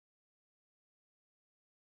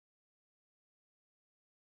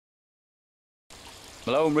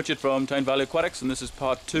Hello, I'm Richard from Tyne Valley Aquatics, and this is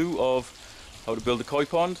part 2 of how to build a koi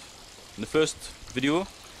pond. In the first video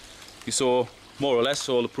you saw more or less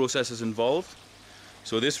all the processes involved,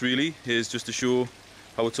 so this really is just to show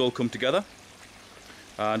how it's all come together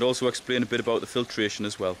and also explain a bit about the filtration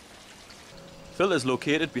as well. The filter is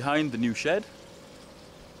located behind the new shed,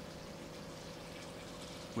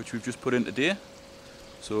 which we've just put in today,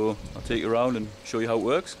 so I'll take you around and show you how it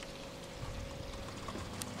works.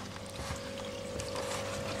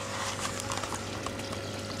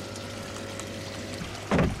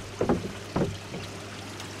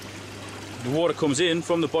 The water comes in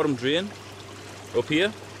from the bottom drain up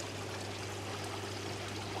here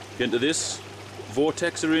into this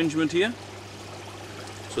vortex arrangement here.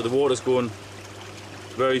 So the water's going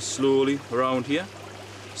very slowly around here,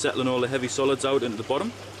 settling all the heavy solids out into the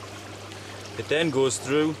bottom. It then goes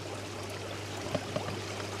through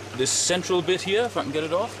this central bit here, if I can get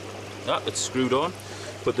it off. It's screwed on,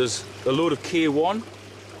 but there's a load of K1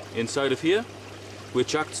 inside of here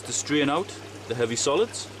which acts to strain out the heavy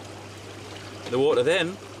solids. The water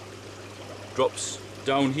then drops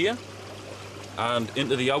down here and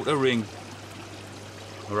into the outer ring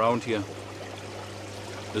around here.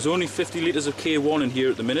 There's only 50 litres of K1 in here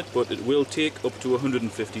at the minute, but it will take up to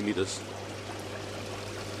 150 litres.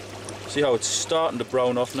 See how it's starting to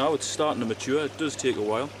brown off now, it's starting to mature, it does take a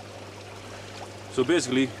while. So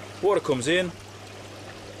basically, water comes in,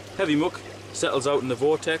 heavy muck settles out in the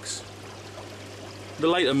vortex, the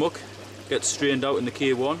lighter muck gets strained out in the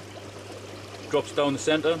K1, drops down the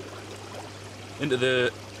centre into the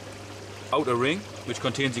outer ring, which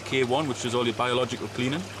contains the K1, which does all your biological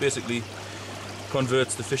cleaning. Basically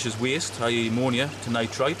converts the fish's waste, i.e. ammonia, to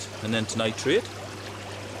nitrite and then to nitrate.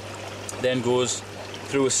 Then goes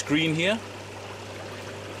through a screen here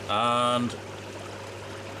and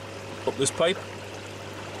up this pipe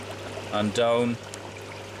and down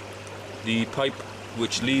the pipe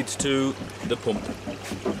which leads to the pump.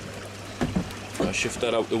 I'll shift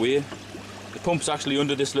that out the way. The pump's actually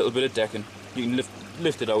under this little bit of decking. You can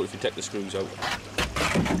lift it out if you take the screws out.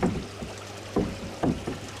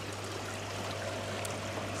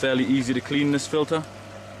 Fairly easy to clean this filter.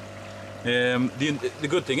 The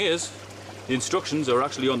good thing is, the instructions are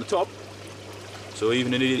actually on the top, so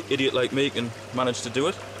even an idiot like me can manage to do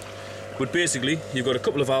it. But basically, you've got a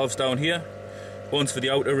couple of valves down here, one's for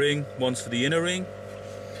the outer ring, one's for the inner ring,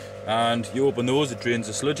 and you open those, it drains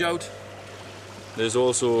the sludge out. There's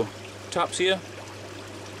also taps here.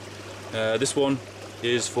 This one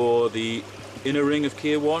is for the inner ring of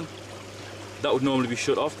K1. That would normally be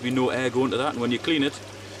shut off, there'd be no air going to that, and when you clean it,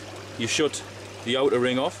 you shut the outer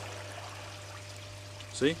ring off.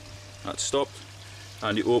 See, that's stopped,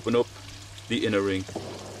 and you open up the inner ring.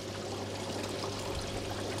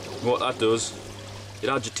 What that does, it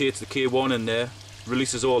agitates the K1 in there,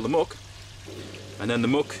 releases all the muck, and then the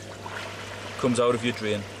muck comes out of your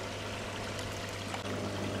drain.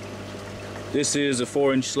 This is a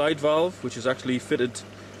 4-inch slide valve which is actually fitted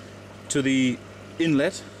to the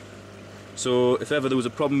inlet, so if ever there was a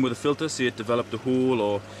problem with the filter, say it developed a hole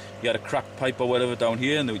or you had a cracked pipe or whatever down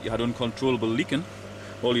here and you had uncontrollable leaking,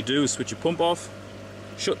 all you do is switch your pump off,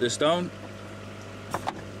 shut this down,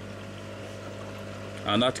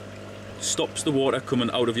 and that stops the water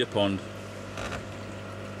coming out of your pond.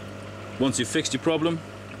 Once you've fixed your problem,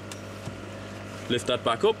 lift that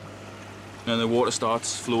back up and the water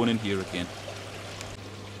starts flowing in here again.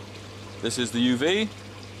 This is the UV.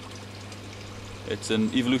 It's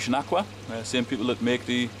an Evolution Aqua, same people that make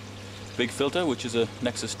the big filter, which is a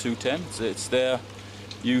Nexus 210. It's their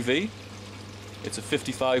UV. It's a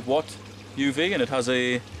 55 watt UV and it has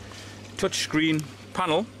a touchscreen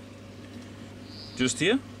panel just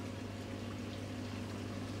here.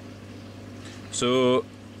 So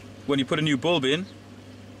when you put a new bulb in,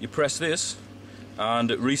 you press this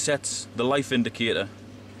and it resets the life indicator,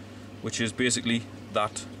 which is basically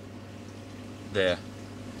that there.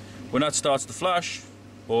 When that starts to flash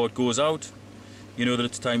or it goes out, you know that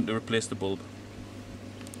it's time to replace the bulb.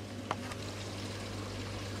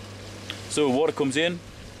 So water comes in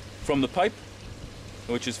from the pipe,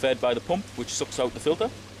 which is fed by the pump, which sucks out the filter,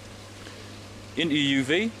 into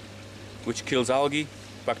UV, which kills algae,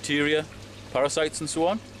 bacteria, parasites and so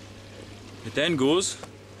on. It then goes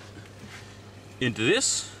into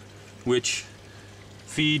this, which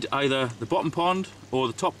feed either the bottom pond or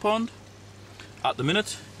the top pond. At the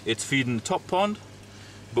minute it's feeding the top pond,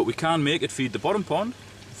 but we can make it feed the bottom pond.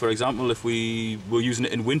 For example, if we were using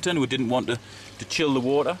it in winter and we didn't want to chill the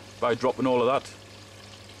water by dropping all of that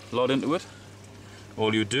lot into it,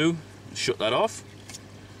 all you do is shut that off,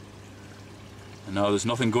 and now there's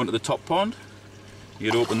nothing going to the top pond.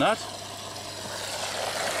 You'd open that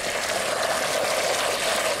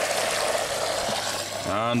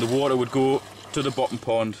and the water would go to the bottom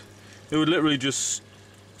pond. It would literally just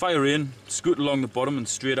fire in, scoot along the bottom and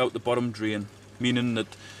straight out the bottom drain, meaning that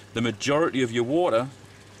the majority of your water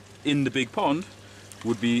in the big pond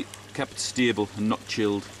would be kept stable and not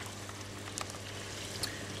chilled.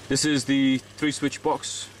 This is the 3-switch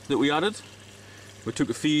box that we added. We took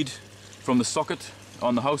a feed from the socket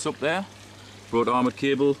on the house up there, brought armoured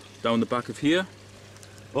cable down the back of here,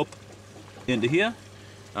 up into here,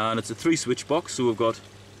 and it's a 3-switch box, so we've got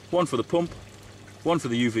one for the pump, one for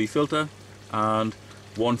the UV filter, and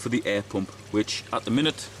one for the air pump, which at the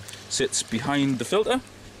minute sits behind the filter,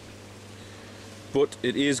 but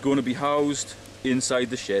it is going to be housed inside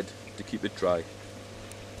the shed to keep it dry.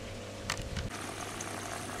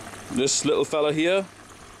 This little fella here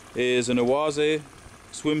is an Oase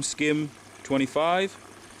Swim Skim 25.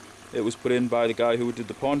 It was put in by the guy who we did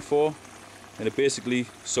the pond for, and it basically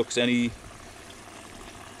sucks any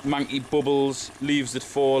manky bubbles, leaves that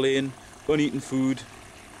fall in, uneaten food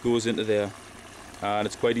goes into there, and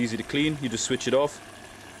it's quite easy to clean. You just switch it off,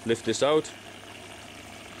 lift this out,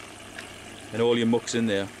 and all your muck's in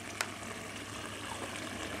there.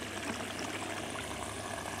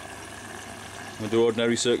 Under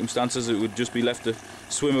ordinary circumstances it would just be left to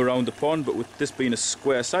swim around the pond, but with this being a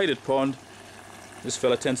square-sided pond, this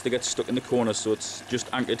fella tends to get stuck in the corner, so it's just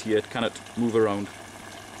anchored here, it cannot move around.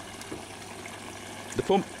 The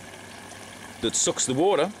pump that sucks the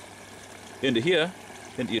water into here,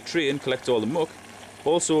 into your tray and collects all the muck,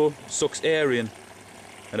 also sucks air in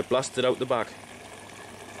and it blasts it out the back.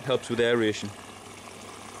 It helps with aeration.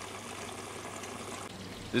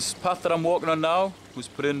 This path that I'm walking on now was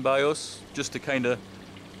put in by us just to kind of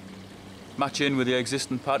match in with the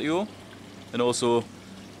existing patio, and also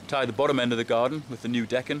tie the bottom end of the garden with the new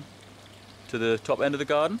decking to the top end of the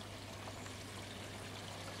garden.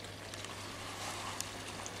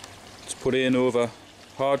 It's put in over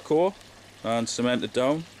hardcore and cemented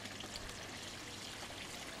down.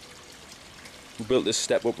 We built this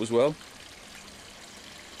step up as well,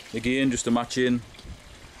 again just to match in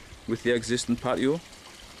with the existing patio.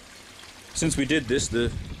 Since we did this,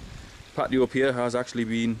 the patio up here has actually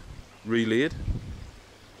been relaid,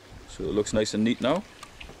 so it looks nice and neat now.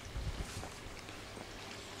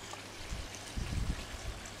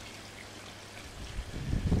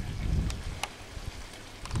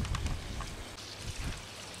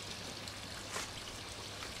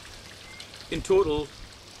 In total,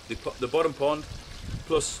 the bottom pond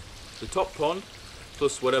plus the top pond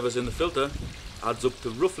plus whatever's in the filter adds up to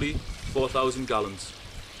roughly 4,000 gallons.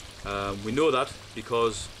 We know that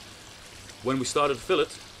because when we started to fill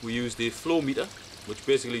it, we used a flow meter, which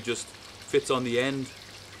basically just fits on the end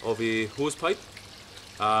of a hose pipe,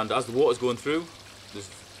 and as the water's going through, there's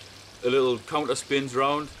a little counter spins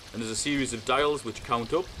round and there's a series of dials which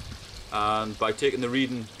count up, and by taking the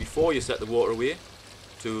reading before you set the water away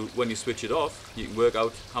to when you switch it off, you can work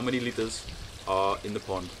out how many litres are in the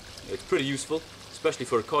pond. It's pretty useful, especially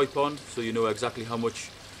for a koi pond, so you know exactly how much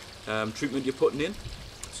treatment you're putting in.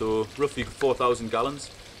 So roughly 4,000 gallons.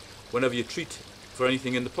 Whenever you treat for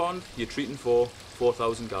anything in the pond, you're treating for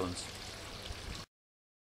 4,000 gallons.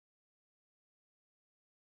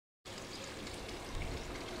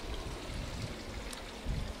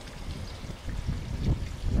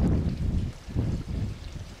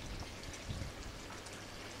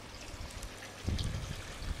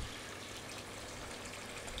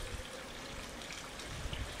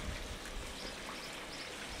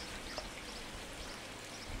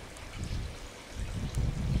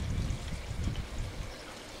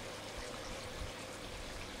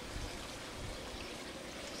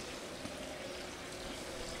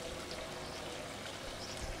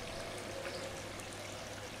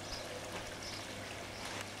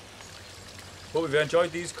 Hope you've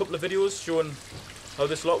enjoyed these couple of videos showing how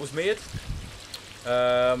this lot was made.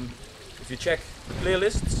 If you check the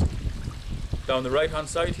playlists down the right hand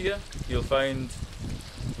side here, you'll find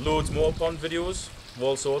loads more pond videos of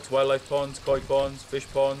all sorts: wildlife ponds, koi ponds, fish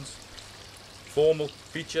ponds, formal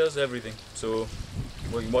features, everything. So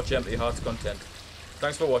we can watch Empty Hearts content.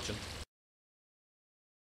 Thanks for watching.